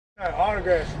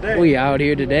We out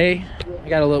here today. I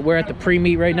got a little. We're at the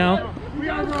pre-meet right now.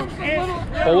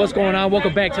 But what's going on?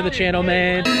 Welcome back to the channel,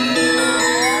 man.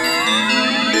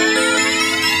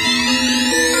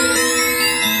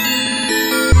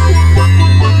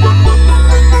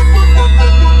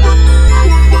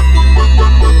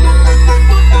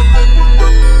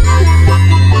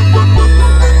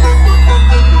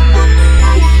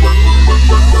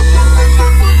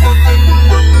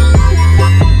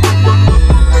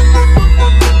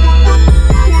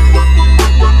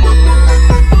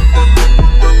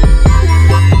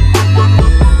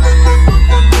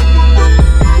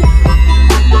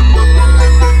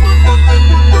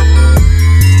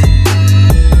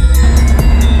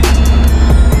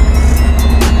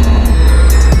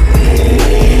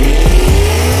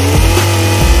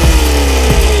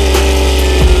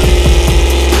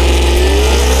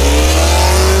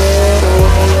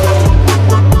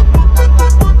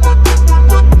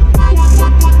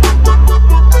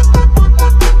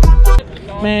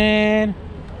 Man,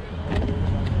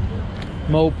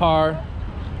 Mopar,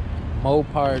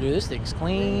 dude, this thing's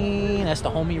clean. That's the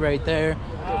homie right there.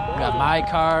 We got my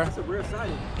car. That's a real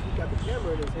sighting. He got the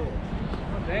camera in his hand.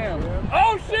 Oh, damn.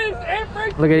 Oh shit!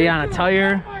 Look at he on a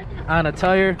tire. On a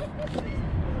tire.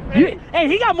 Hey,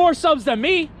 he got more subs than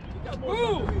me.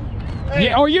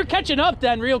 Yeah, or you're catching up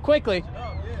then real quickly.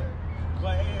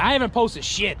 I haven't posted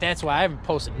shit. That's why I haven't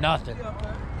posted nothing.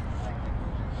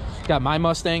 Got my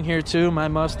Mustang here too. My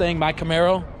Mustang, my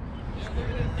Camaro.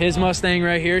 His Mustang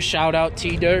right here. Shout out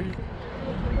T-Dirt.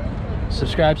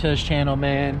 Subscribe to his channel,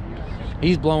 man.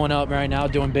 He's blowing up right now,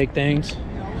 doing big things.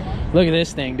 Look at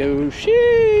this thing, dude.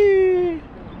 Sheesh.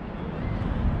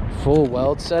 Full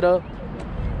weld setup.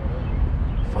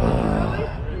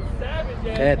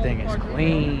 That thing is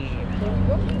clean.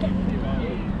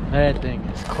 That thing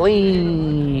is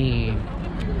clean.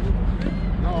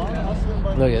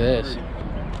 Look at this.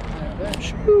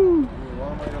 Shoo.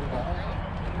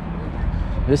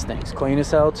 This thing's clean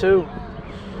as hell too.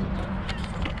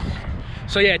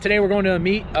 So yeah, today we're going to a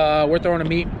meet. We're throwing a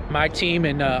meet. My team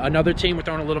and another team, we're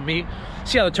throwing a little meet.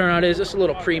 See how the turnout is. Just a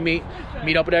little pre-meet.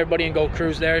 Meet up with everybody and go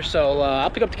cruise there. So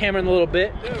I'll pick up the camera in a little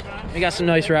bit. We got some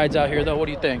nice rides out here though. What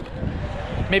do you think?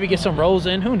 Maybe get some rolls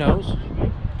in. Who knows?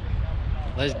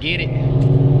 Let's get it.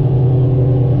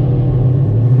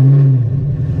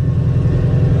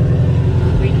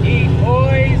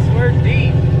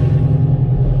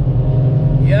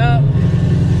 Yep.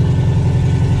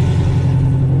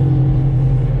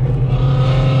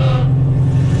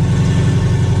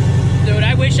 Dude,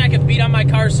 I wish I could beat on my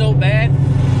car so bad.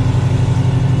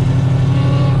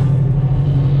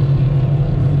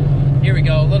 Here we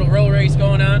go, a little roll race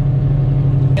going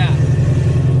on. Yeah.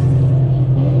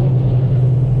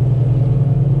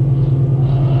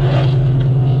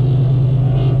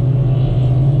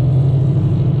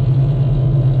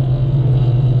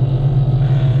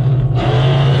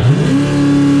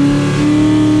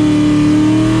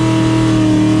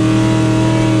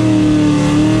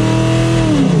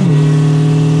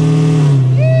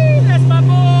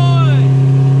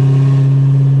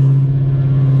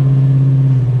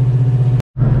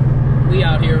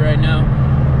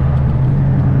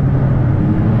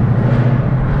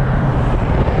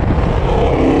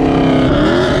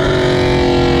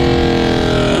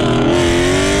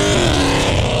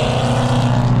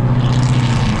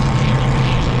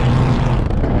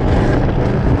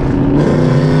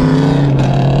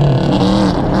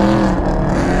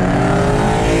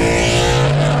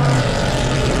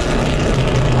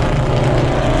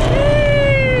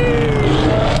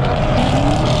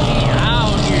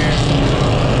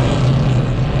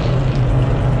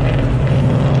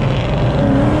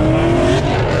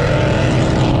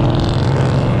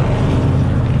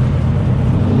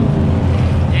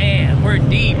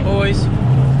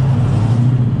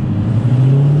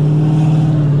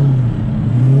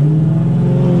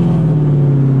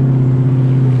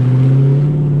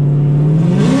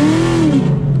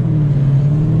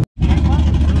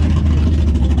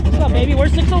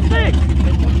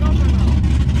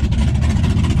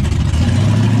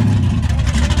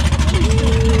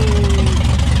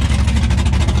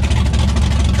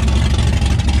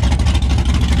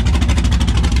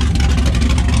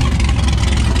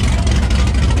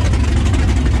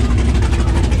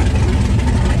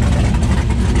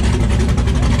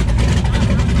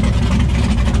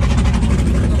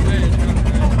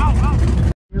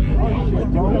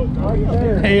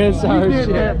 ASR shit.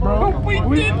 That, bro. We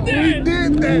did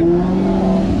that.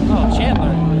 Oh,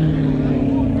 Chandler.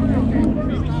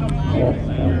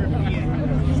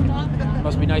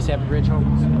 Must be nice having rich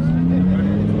homies.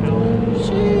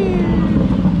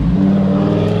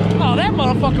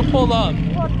 motherfucker pulled up.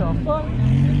 What the fuck?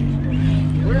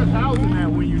 Where's housing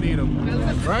at when you need them?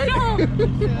 Right?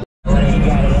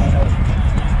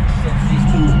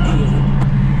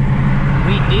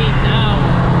 We deep now.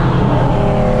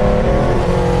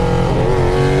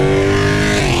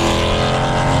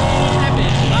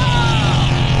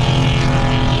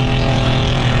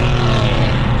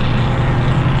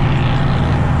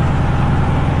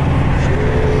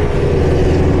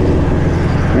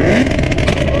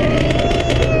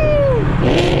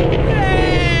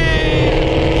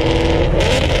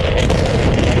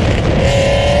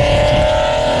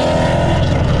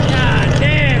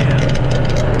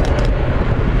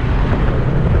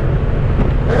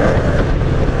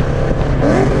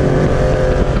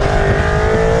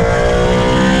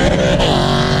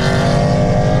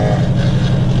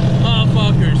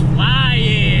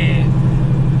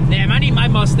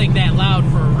 Mustang that loud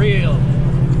for real.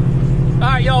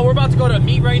 Alright, y'all, we're about to go to a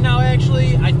meet right now,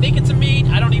 actually. I think it's a meet.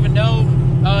 I don't even know.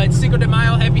 It's Cinco De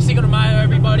Mayo. Happy Cinco De Mayo,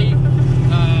 everybody.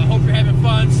 Hope you're having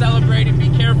fun, celebrating. Be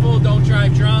careful. Don't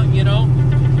drive drunk, you know.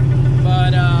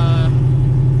 But,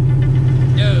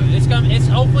 dude, it's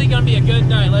hopefully going to be a good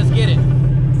night. Let's get it.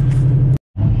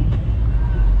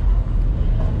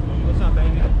 What's up,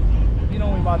 baby? You know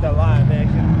we about that live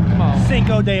action. Come on.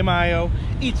 Cinco De Mayo.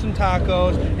 Eat some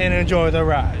tacos and enjoy the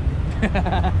ride.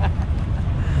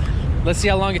 Let's see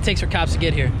how long it takes for cops to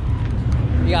get here.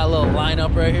 We got a little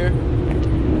lineup right here.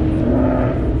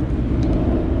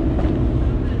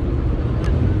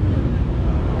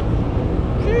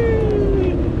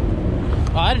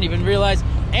 Oh, I didn't even realize.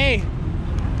 Hey,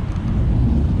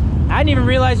 I didn't even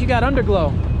realize you got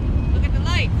underglow. Look at the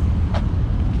lights.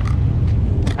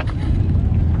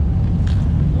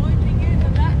 The only thing is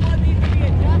that one needs to be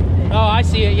adjusted. Oh, I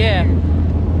see it. Yeah,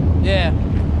 yeah.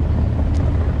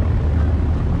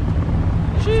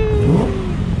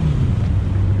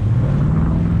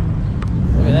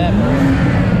 Look at that, bro.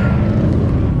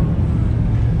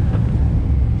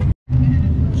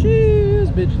 Cheers,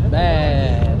 bitch.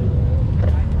 Bad.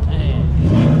 Man.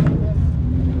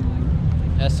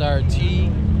 SRT.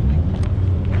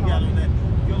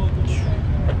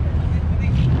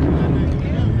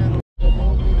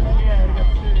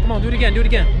 Come on, do it again. Do it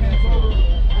again.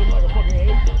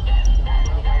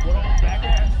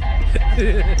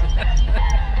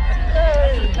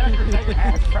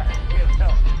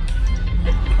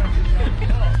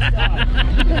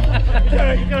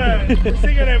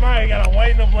 Cinco de Mayo, got a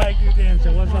white and a black dude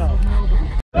dancing. What's up?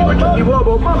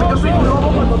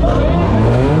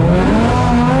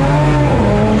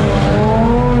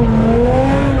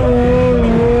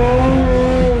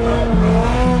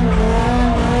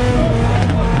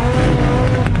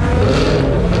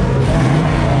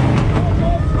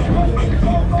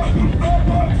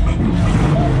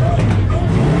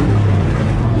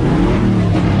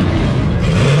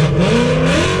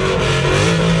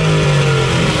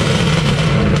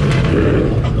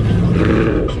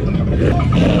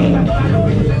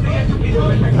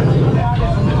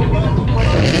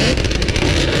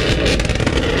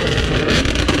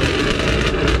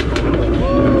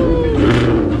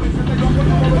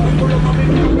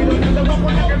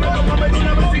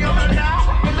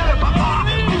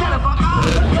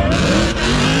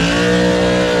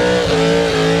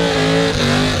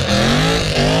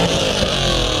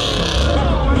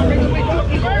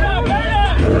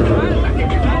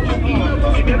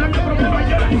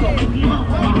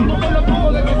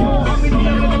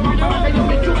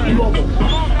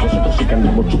 Nosotros sí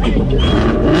cambiamos chiquito.